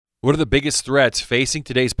What are the biggest threats facing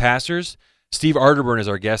today's pastors? Steve Arterburn is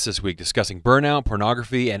our guest this week, discussing burnout,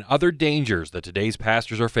 pornography, and other dangers that today's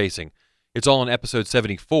pastors are facing. It's all in episode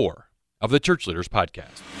 74 of the Church Leaders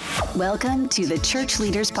Podcast. Welcome to the Church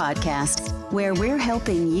Leaders Podcast, where we're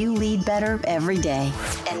helping you lead better every day.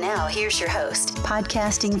 And now here's your host,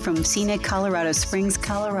 podcasting from scenic Colorado Springs,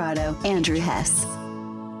 Colorado, Andrew Hess.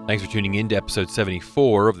 Thanks for tuning in to episode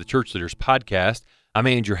 74 of the Church Leaders Podcast. I'm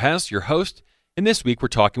Andrew Hess, your host. And this week, we're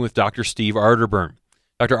talking with Dr. Steve Arterburn.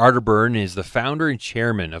 Dr. Arterburn is the founder and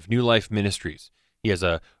chairman of New Life Ministries. He has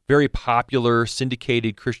a very popular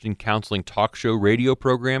syndicated Christian counseling talk show radio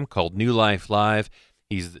program called New Life Live.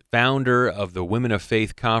 He's the founder of the Women of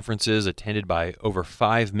Faith conferences attended by over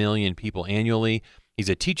 5 million people annually. He's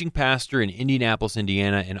a teaching pastor in Indianapolis,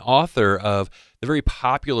 Indiana, and author of the very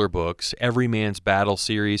popular books, Every Man's Battle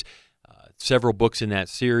series, several books in that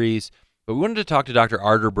series. But we wanted to talk to Dr.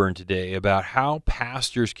 Arterburn today about how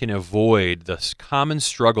pastors can avoid the common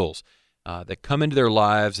struggles that come into their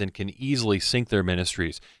lives and can easily sink their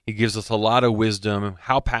ministries. He gives us a lot of wisdom,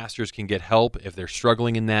 how pastors can get help if they're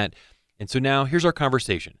struggling in that. And so now here's our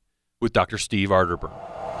conversation with Dr. Steve Arterburn.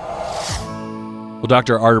 Well,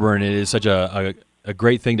 Dr. Arterburn, it is such a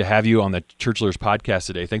great thing to have you on the Church Leaders Podcast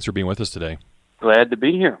today. Thanks for being with us today. Glad to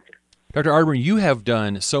be here. Dr. Arterburn, you have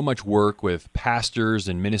done so much work with pastors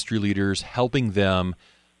and ministry leaders, helping them.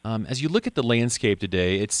 As you look at the landscape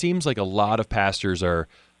today, it seems like a lot of pastors are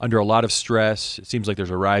under a lot of stress. It seems like there's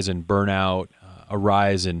a rise in burnout, a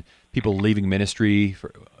rise in people leaving ministry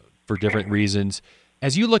for different reasons.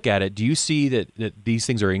 As you look at it, do you see that these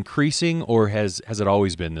things are increasing, or has it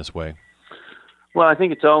always been this way? Well, I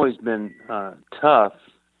think it's always been tough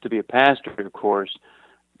to be a pastor, of course,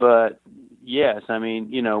 but yes, I mean,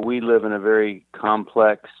 we live in a very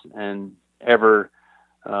complex and ever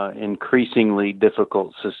increasingly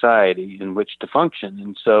difficult society in which to function.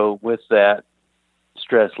 And so with that,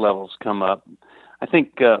 stress levels come up. I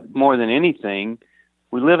think more than anything,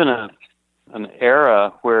 we live in an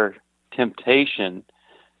era where temptation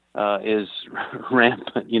is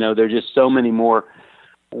rampant. There's just so many more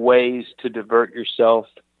ways to divert yourself.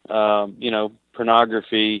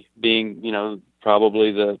 Pornography being,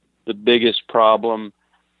 probably the biggest problem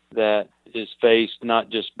that is faced not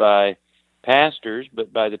just by pastors,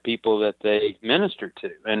 but by the people that they minister to.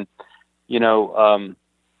 And,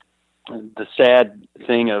 the sad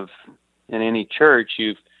thing in any church,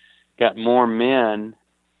 you've got more men,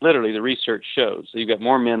 literally the research shows, so you've got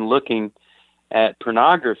more men looking at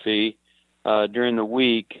pornography during the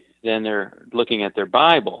week than they're looking at their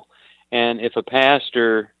Bible. And if a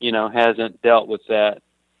pastor, hasn't dealt with that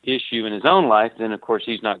issue in his own life, then of course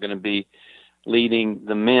he's not going to be leading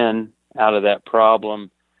the men out of that problem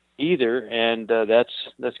either. And that's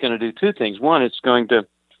going to do two things. One, it's going to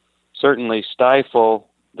certainly stifle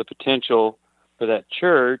the potential for that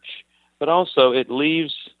church, but also it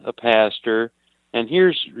leaves a pastor, and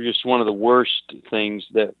here's just one of the worst things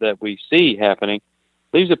that we see happening,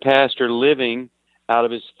 leaves a pastor living out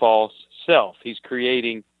of his false self. He's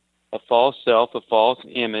creating a false self, a false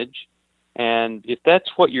image. And if that's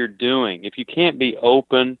what you're doing, if you can't be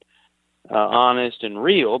open, honest, and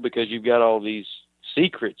real because you've got all these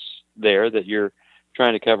secrets there that you're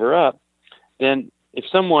trying to cover up, then if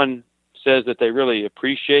someone says that they really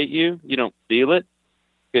appreciate you, you don't feel it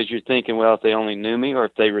because you're thinking, well, if they only knew me, or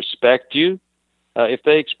if they respect you, if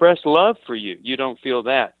they express love for you, you don't feel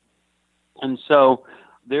that. And so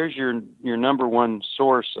there's your number one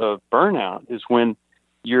source of burnout, is when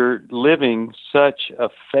you're living such a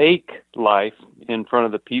fake life in front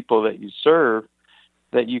of the people that you serve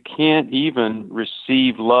that you can't even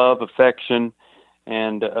receive love, affection,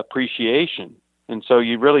 and appreciation. And so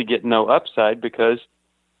you really get no upside because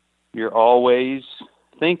you're always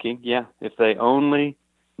thinking, yeah, if they only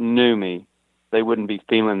knew me, they wouldn't be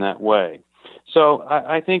feeling that way. So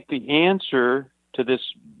I think the answer to this,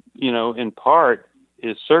 in part,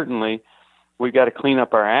 is certainly we've got to clean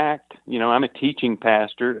up our act. I'm a teaching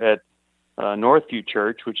pastor at Northview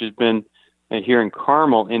Church, which has been here in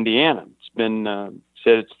Carmel, Indiana. It's been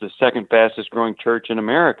said it's the second fastest growing church in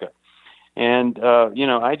America. And,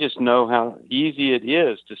 I just know how easy it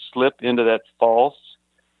is to slip into that false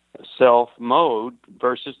self mode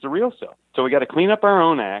versus the real self. So we got to clean up our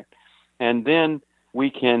own act, and then we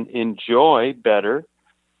can enjoy better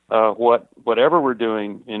whatever we're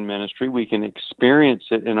doing in ministry. We can experience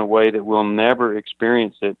it in a way that we'll never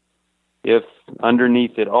experience it if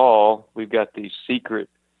underneath it all we've got these secret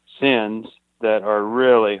sins that are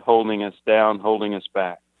really holding us down, holding us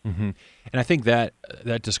back. Mm-hmm. And I think that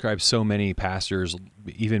describes so many pastors,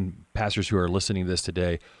 even pastors who are listening to this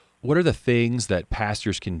today. What are the things that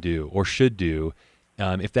pastors can do or should do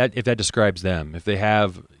if that describes them, if they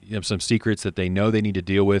have some secrets that they know they need to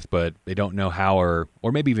deal with, but they don't know how, or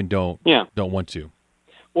maybe even don't want to.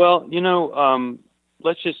 Well,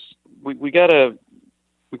 let's just we gotta.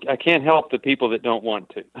 I can't help the people that don't want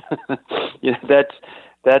to.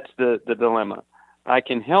 That's the dilemma. I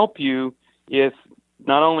can help you if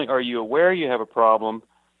not only are you aware you have a problem,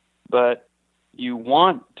 but you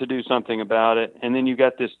want to do something about it, and then you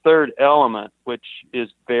got this third element, which is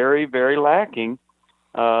very, very lacking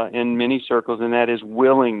in many circles, and that is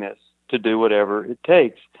willingness to do whatever it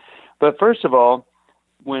takes. But first of all,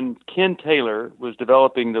 when Ken Taylor was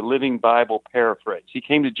developing the Living Bible paraphrase, he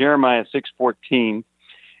came to Jeremiah 6:14,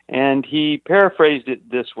 and he paraphrased it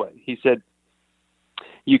this way. He said,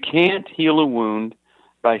 "You can't heal a wound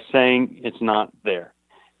by saying it's not there."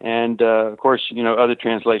 And of course, other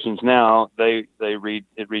translations now they read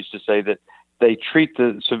it reads to say that they treat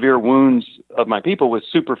the severe wounds of my people with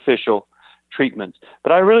superficial treatments.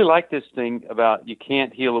 But I really like this thing about you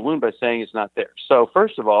can't heal a wound by saying it's not there. So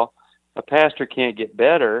first of all, a pastor can't get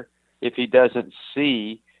better if he doesn't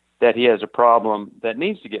see that he has a problem that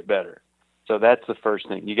needs to get better. So that's the first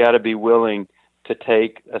thing. You got to be willing to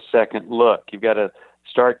take a second look. You've got to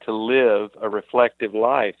start to live a reflective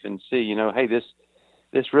life and see, hey,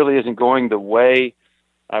 this really isn't going the way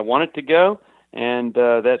I want it to go. And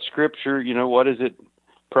that scripture, what does it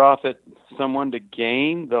profit someone to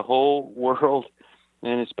gain the whole world,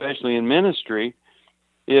 and especially in ministry,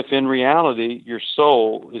 if in reality your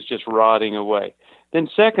soul is just rotting away? Then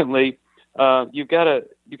secondly, you've got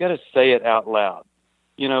to say it out loud.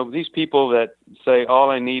 These people that say all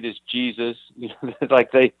I need is Jesus,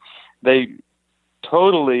 like they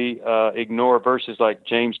totally ignore verses like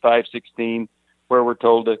James 5:16, where we're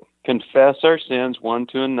told to confess our sins one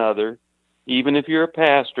to another, even if you're a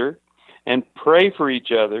pastor, and pray for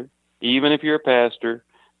each other, even if you're a pastor,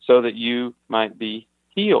 so that you might be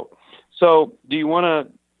healed. So do you want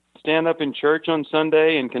to stand up in church on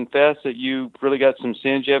Sunday and confess that you've really got some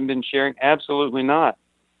sins you haven't been sharing? Absolutely not.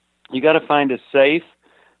 You got to find a safe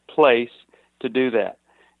place to do that.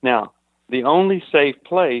 Now, the only safe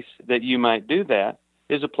place that you might do that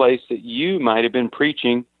is a place that you might have been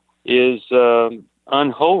preaching is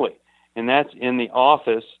unholy, and that's in the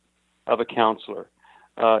office of a counselor.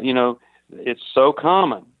 It's so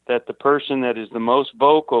common that the person that is the most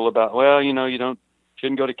vocal about,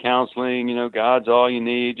 shouldn't go to counseling, God's all you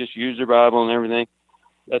need, just use the Bible and everything,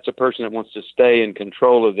 that's a person that wants to stay in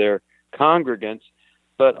control of their congregants.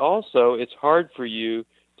 But also, it's hard for you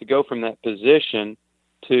to go from that position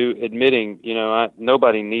to admitting,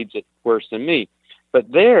 nobody needs it worse than me.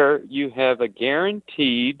 But there you have a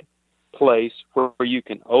guaranteed place where you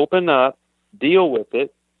can open up, deal with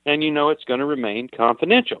it, and it's going to remain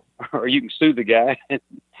confidential. Or you can sue the guy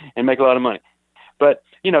and make a lot of money. But,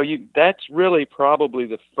 that's really probably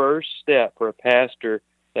the first step for a pastor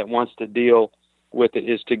that wants to deal with it,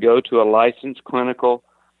 is to go to a licensed clinical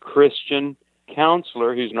Christian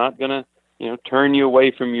counselor who's not going to, turn you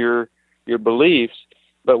away from your beliefs,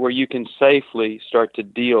 but where you can safely start to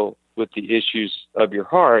deal with the issues of your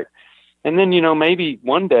heart. And then, maybe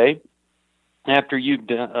one day, after you've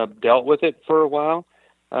dealt with it for a while,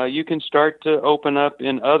 you can start to open up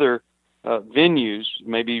in other venues,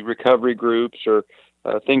 maybe recovery groups or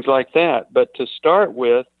things like that. But to start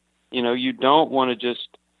with, you don't want to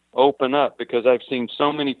just open up, because I've seen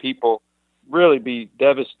so many people really be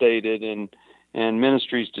devastated and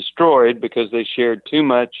ministries destroyed because they shared too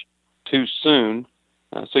much too soon.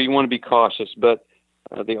 So you want to be cautious. But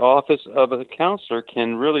the office of a counselor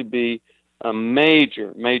can really be a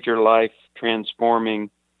major, major life transforming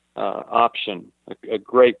option, a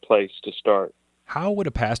great place to start. How would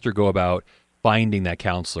a pastor go about finding that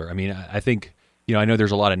counselor? I mean, I think, I know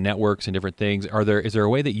there's a lot of networks and different things. Is there a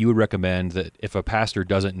way that you would recommend that if a pastor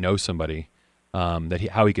doesn't know somebody,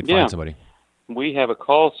 how he could find somebody? We have a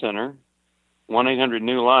call center,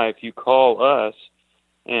 1-800-NEW-LIFE. You call us,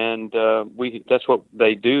 and that's what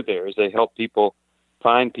they do there, is they help people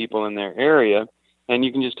find people in their area. And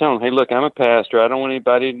you can just tell them, hey, look, I'm a pastor. I don't want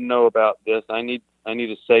anybody to know about this. I need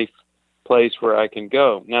a safe place where I can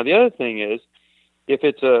go. Now, the other thing is, if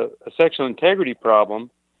it's a sexual integrity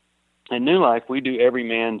problem, in New Life, we do Every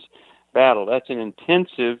Man's Battle. That's an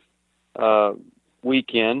intensive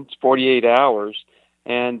weekend. It's 48 hours,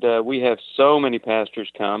 and we have so many pastors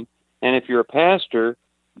come. And if you're a pastor,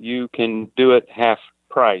 you can do it half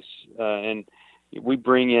price. And we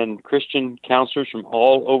bring in Christian counselors from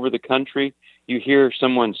all over the country. You hear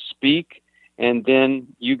someone speak, and then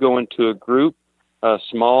you go into a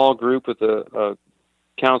small group with a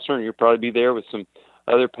counselor, and you'll probably be there with some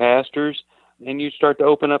other pastors, and you start to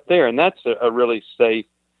open up there. And that's a really safe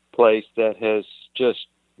place that has just,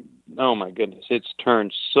 oh my goodness, it's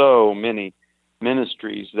turned so many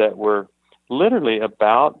ministries that were literally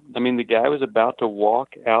the guy was about to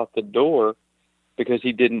walk out the door because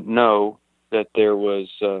he didn't know that there was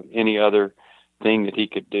any other thing that he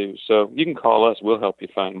could do. So you can call us. We'll help you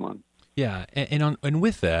find one. Yeah, and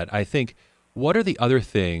with that, I think, what are the other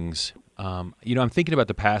things? I'm thinking about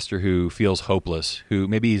the pastor who feels hopeless, who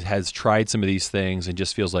maybe has tried some of these things and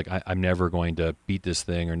just feels like I'm never going to beat this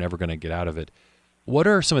thing or never going to get out of it. What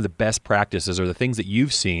are some of the best practices or the things that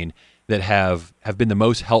you've seen that have been the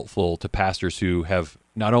most helpful to pastors who have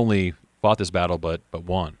not only fought this battle but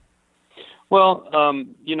won? Well,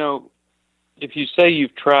 if you say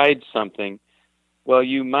you've tried something, well,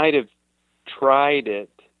 you might have tried it,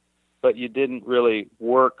 but you didn't really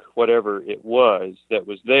work whatever it was that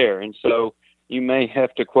was there. And so you may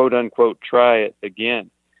have to, quote unquote, try it again.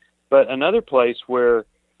 But another place where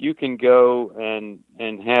you can go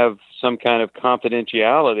and have some kind of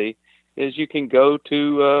confidentiality is you can go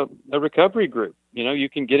to a recovery group. You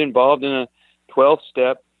can get involved in a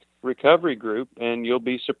 12-step recovery group, and you'll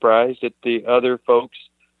be surprised at the other folks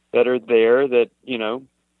that are there that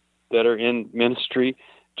are in ministry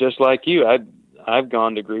just like you. I've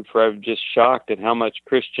gone to groups where I'm just shocked at how much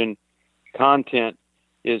Christian content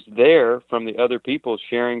is there from the other people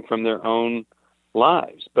sharing from their own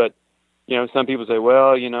lives. But some people say,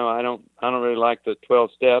 well, I don't really like the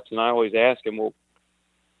 12 steps, and I always ask them, well,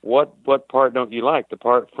 what part don't you like? The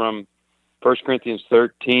part from 1 Corinthians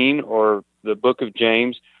 13 or the book of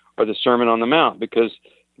James or the Sermon on the Mount? Because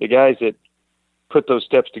the guys that put those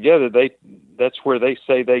steps together, that's where they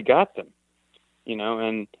say they got them,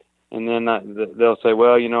 and then they'll say,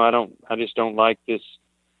 well, I just don't like this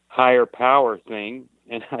higher power thing.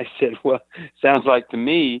 And I said, well, sounds like to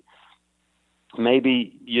me,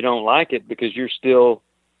 maybe you don't like it because you're still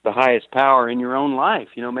the highest power in your own life.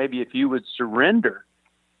 Maybe if you would surrender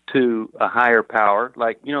to a higher power,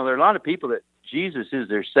 like, there are a lot of people that Jesus is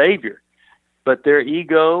their savior, but their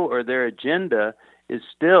ego or their agenda is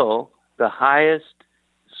still the highest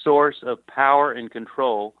source of power and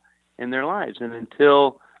control in their lives. And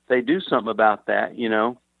until they do something about that,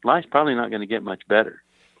 life's probably not going to get much better.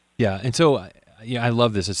 Yeah. And so, I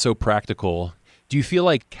love this. It's so practical. Do you feel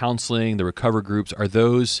like counseling, the recovery groups, are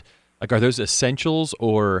those essentials?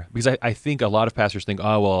 Or because I think a lot of pastors think,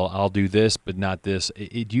 oh, well, I'll do this, but not this.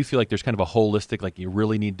 Do you feel like there's kind of a holistic, like you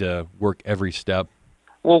really need to work every step?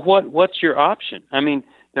 Well, what's your option?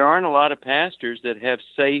 There aren't a lot of pastors that have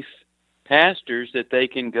safe pastors that they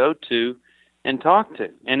can go to and talk to.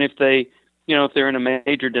 And if they, if they're in a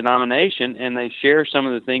major denomination and they share some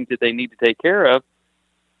of the things that they need to take care of,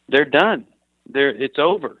 they're done. It's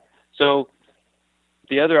over. So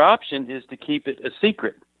the other option is to keep it a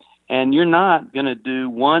secret. And you're not going to do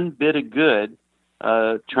one bit of good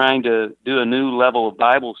trying to do a new level of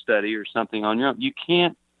Bible study or something on your own. You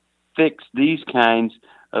can't fix these kinds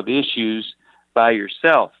of issues by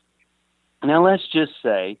yourself. Now, let's just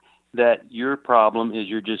say that your problem is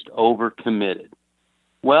you're just overcommitted.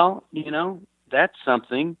 Well, that's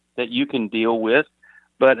something that you can deal with.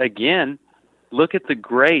 But again, look at the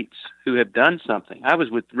greats who have done something. I was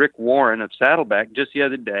with Rick Warren of Saddleback just the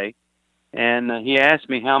other day, and he asked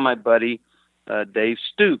me how my buddy Dave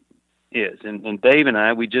Stoop is. And Dave and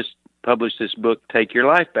I, we just published this book, Take Your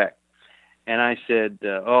Life Back. And I said,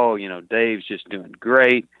 Dave's just doing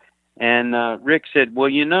great. And Rick said,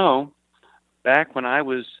 well, back when I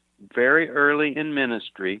was very early in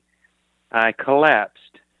ministry, I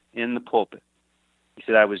collapsed in the pulpit. He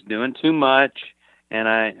said I was doing too much. And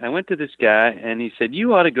I went to this guy, and he said,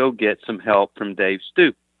 you ought to go get some help from Dave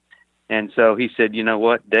Stoop. And so he said, you know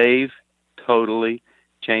what, Dave totally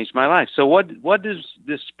changed my life. So what does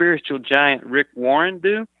this spiritual giant Rick Warren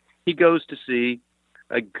do? He goes to see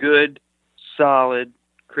a good, solid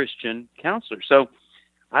Christian counselor. So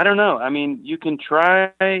I don't know. You can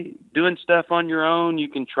try doing stuff on your own. You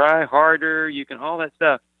can try harder. You can all that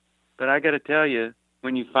stuff. But I got to tell you,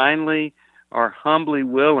 when you finally are humbly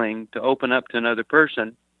willing to open up to another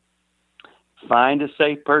person, find a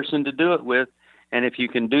safe person to do it with. And if you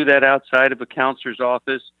can do that outside of a counselor's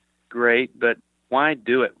office, great. But why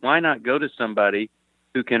do it? Why not go to somebody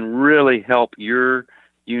who can really help your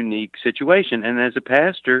unique situation? And as a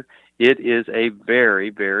pastor, it is a very,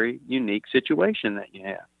 very unique situation that you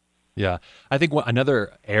have. Yeah. I think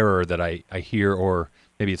another error that I hear, or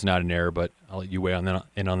maybe it's not an error, but I'll let you weigh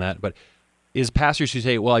in on that, but is pastors who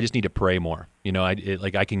say, well, I just need to pray more.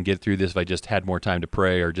 I can get through this if I just had more time to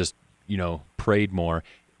pray or just, prayed more.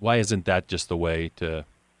 Why isn't that just the way to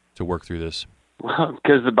work through this? Well,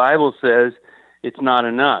 because the Bible says it's not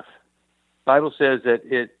enough. The Bible says that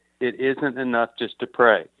it isn't enough just to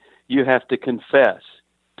pray. you have to confess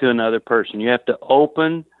to another person. You have to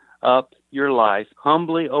open up your life,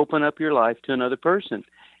 humbly open up your life to another person.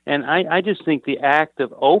 And I just think the act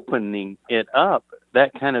of opening it up,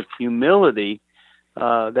 that kind of humility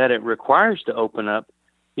that it requires to open up,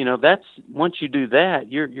 that's, once you do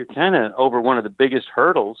that, you're kind of over one of the biggest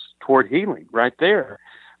hurdles toward healing right there.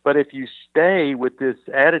 But if you stay with this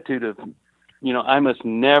attitude of, I must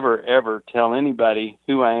never, ever tell anybody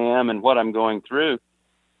who I am and what I'm going through,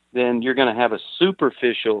 then you're going to have a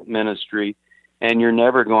superficial ministry, and you're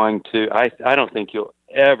never going to, I don't think you'll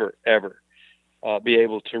ever be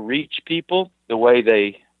able to reach people the way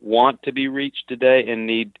they want to be reached today and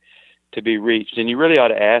need to be reached. And you really ought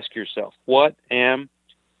to ask yourself, what am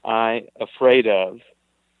I afraid of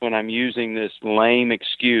when I'm using this lame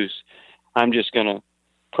excuse? I'm just going to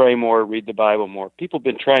pray more, read the Bible more. People have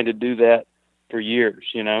been trying to do that for years,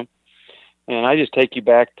 And I just take you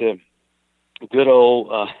back to good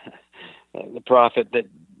old the prophet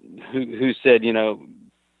who said,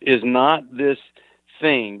 is not this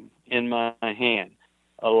thing in my hand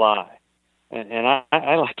a lie? And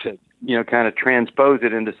I like to, kind of transpose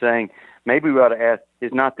it into saying, maybe we ought to ask,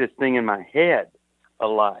 is not this thing in my head a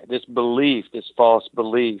lie? This belief, this false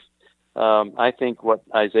belief. I think what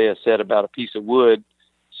Isaiah said about a piece of wood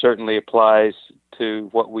certainly applies to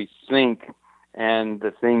what we think and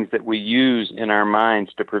the things that we use in our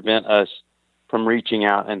minds to prevent us from reaching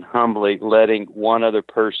out and humbly letting one other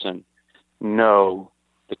person know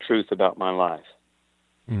the truth about my life.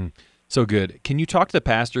 So good. Can you talk to the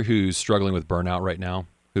pastor who's struggling with burnout right now,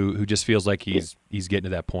 who just feels like he's getting to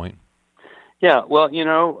that point? Yeah, well,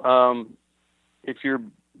 if you're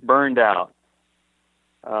burned out,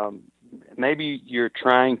 maybe you're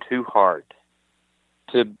trying too hard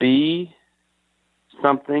to be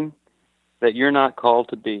something that you're not called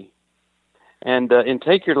to be. And in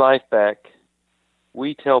Take Your Life Back,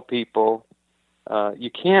 we tell people you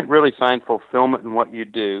can't really find fulfillment in what you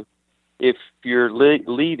do if you're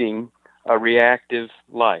leading a reactive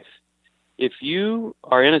life. If you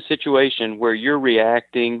are in a situation where you're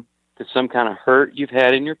reacting to some kind of hurt you've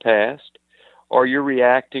had in your past, or you're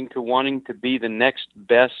reacting to wanting to be the next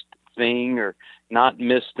best thing or not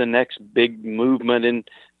miss the next big movement in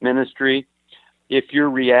ministry, if you're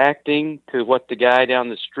reacting to what the guy down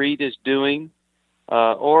the street is doing,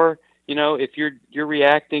 or if you're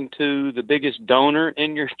reacting to the biggest donor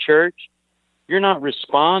in your church, you're not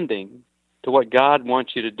responding to what God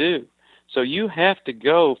wants you to do. So you have to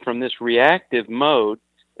go from this reactive mode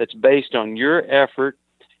that's based on your effort,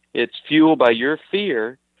 it's fueled by your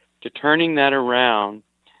fear, to turning that around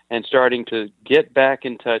and starting to get back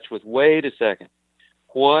in touch with, wait a second,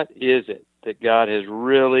 what is it that God has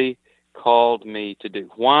really called me to do?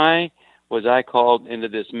 Why was I called into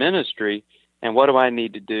this ministry, and what do I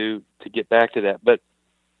need to do to get back to that? But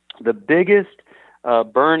the biggest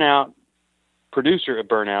producer of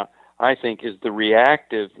burnout, I think, is the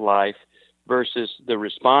reactive life versus the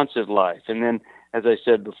responsive life. And then, as I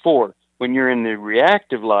said before, when you're in the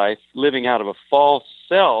reactive life, living out of a false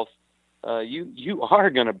self, you are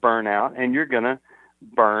going to burn out and you're going to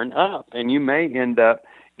burn up. And you may end up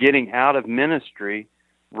getting out of ministry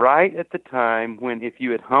right at the time when, if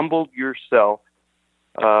you had humbled yourself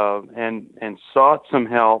and sought some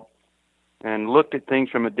help and looked at things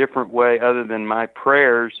from a different way other than my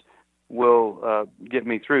prayers will get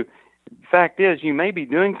me through. The fact is, you may be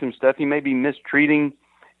doing some stuff. You may be mistreating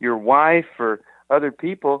your wife or other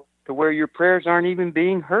people to where your prayers aren't even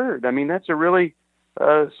being heard. I mean, that's a really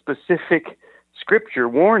specific scripture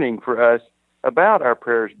warning for us about our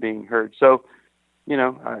prayers being heard. So,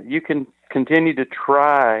 you can continue to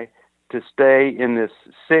try to stay in this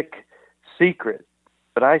sick secret.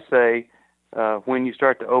 But I say when you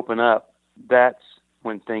start to open up, that's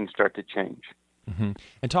when things start to change. Mm-hmm.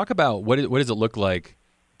 And talk about what does it look like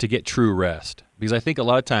to get true rest? Because I think a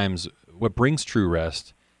lot of times what brings true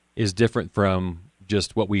rest is different from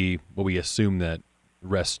just what we assume that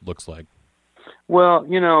rest looks like. Well,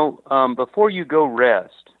 before you go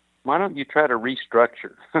rest, why don't you try to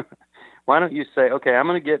restructure? Why don't you say, okay, I'm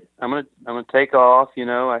going to take off.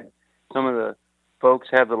 Some of the folks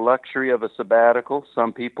have the luxury of a sabbatical.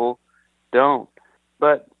 Some people don't.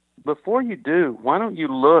 But before you do, why don't you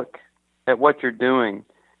look at what you're doing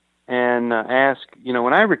and ask,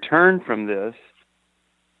 when I return from this,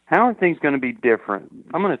 how are things going to be different?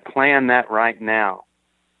 I'm going to plan that right now.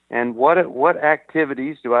 And what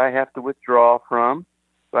activities do I have to withdraw from?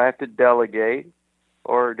 Do I have to delegate?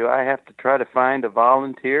 Or do I have to try to find a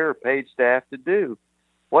volunteer or paid staff to do?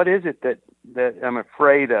 What is it that I'm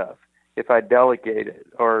afraid of if I delegate it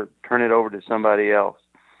or turn it over to somebody else?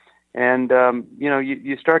 And,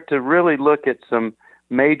 you start to really look at some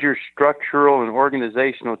major structural and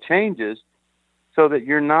organizational changes so that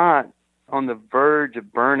you're not on the verge of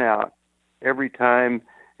burnout every time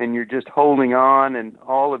and you're just holding on, and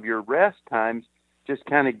all of your rest times just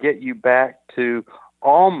kind of get you back to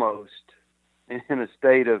almost in a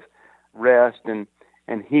state of rest and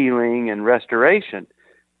healing and restoration.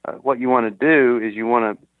 What you want to do is you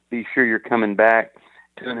want to be sure you're coming back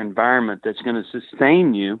to an environment that's going to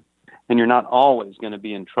sustain you, and you're not always going to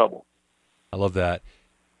be in trouble. I love that.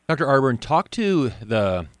 Dr. Arterburn, talk to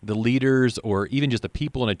the leaders or even just the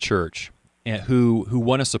people in a church who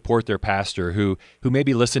want to support their pastor, who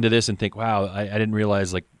maybe listen to this and think, wow, I didn't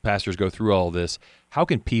realize like pastors go through all this. How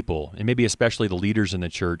can people, and maybe especially the leaders in the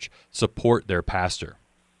church, support their pastor?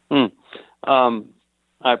 I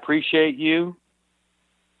appreciate you.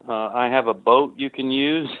 I have a boat you can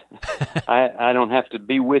use. I don't have to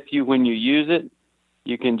be with you when you use it.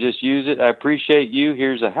 You can just use it. I appreciate you.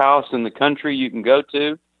 Here's a house in the country you can go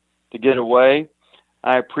to get away.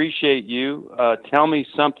 I appreciate you. Tell me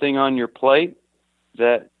something on your plate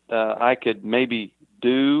that I could maybe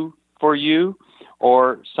do for you,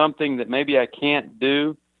 or something that maybe I can't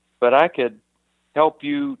do, but I could help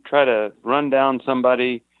you try to run down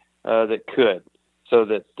somebody that could, so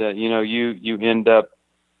that you end up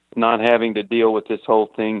not having to deal with this whole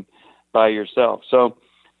thing by yourself. So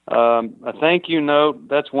a thank you note,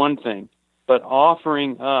 that's one thing, but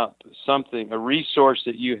offering up something, a resource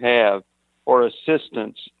that you have, or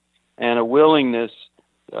assistance, and a willingness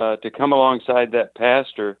to come alongside that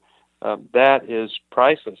pastor, that is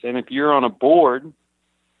priceless. And if you're on a board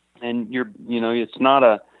and it's not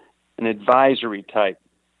an advisory type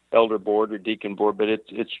elder board or deacon board, but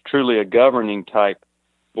it's truly a governing type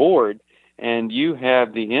board, and you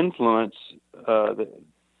have the influence,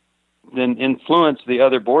 then influence the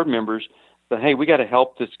other board members that, hey, we got to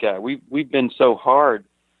help this guy. We've been so hard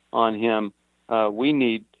on him. We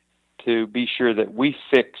need to be sure that we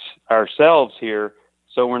fix ourselves here,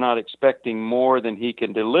 so we're not expecting more than he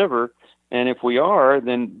can deliver. And if we are,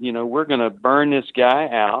 then we're going to burn this guy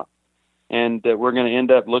out, and we're going to end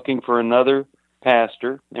up looking for another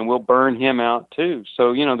pastor, and we'll burn him out too.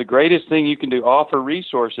 So the greatest thing you can do, offer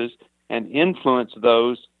resources and influence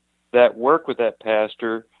those that work with that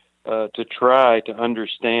pastor to try to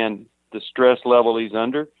understand the stress level he's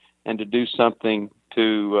under and to do something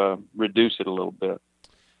to reduce it a little bit.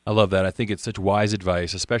 I love that. I think it's such wise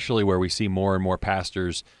advice, especially where we see more and more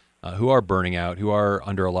pastors who are burning out, who are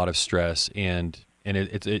under a lot of stress, and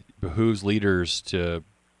it behooves leaders to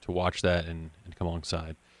watch that and come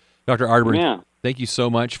alongside. Dr. Arterburn, thank you so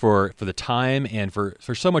much for the time and for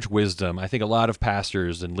so much wisdom. I think a lot of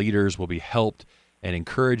pastors and leaders will be helped and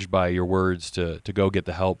encouraged by your words to go get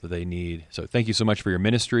the help that they need. So thank you so much for your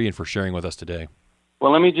ministry and for sharing with us today.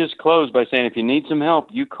 Well, let me just close by saying, if you need some help,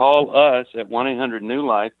 you call us at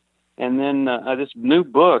 1-800-NEW-LIFE. And then this new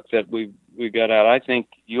book that we've got out, I think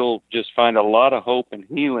you'll just find a lot of hope and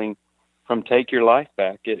healing from Take Your Life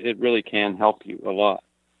Back. It really can help you a lot.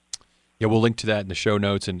 Yeah, we'll link to that in the show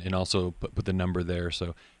notes and also put the number there.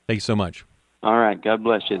 So thank you so much. All right. God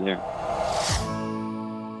bless you there.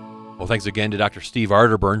 Well, thanks again to Dr. Steve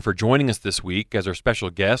Arterburn for joining us this week as our special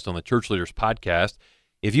guest on the Church Leaders Podcast.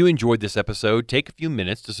 If you enjoyed this episode, take a few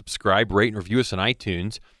minutes to subscribe, rate, and review us on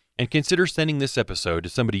iTunes, and consider sending this episode to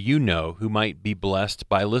somebody you know who might be blessed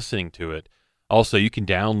by listening to it. Also, you can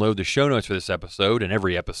download the show notes for this episode and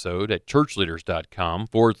every episode at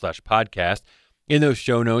churchleaders.com/podcast. In those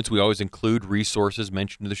show notes, we always include resources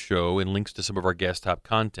mentioned in the show and links to some of our guest top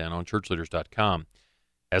content on churchleaders.com.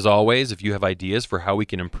 As always, if you have ideas for how we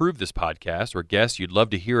can improve this podcast or guests you'd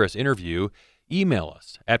love to hear us interview, email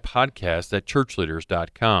us at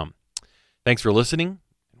podcast@churchleaders.com. Thanks for listening.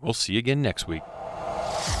 We'll see you again next week.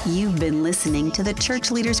 You've been listening to the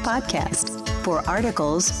Church Leaders Podcast. For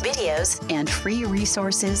articles, videos, and free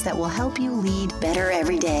resources that will help you lead better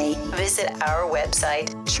every day, visit our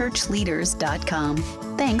website, churchleaders.com.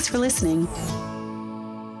 Thanks for listening.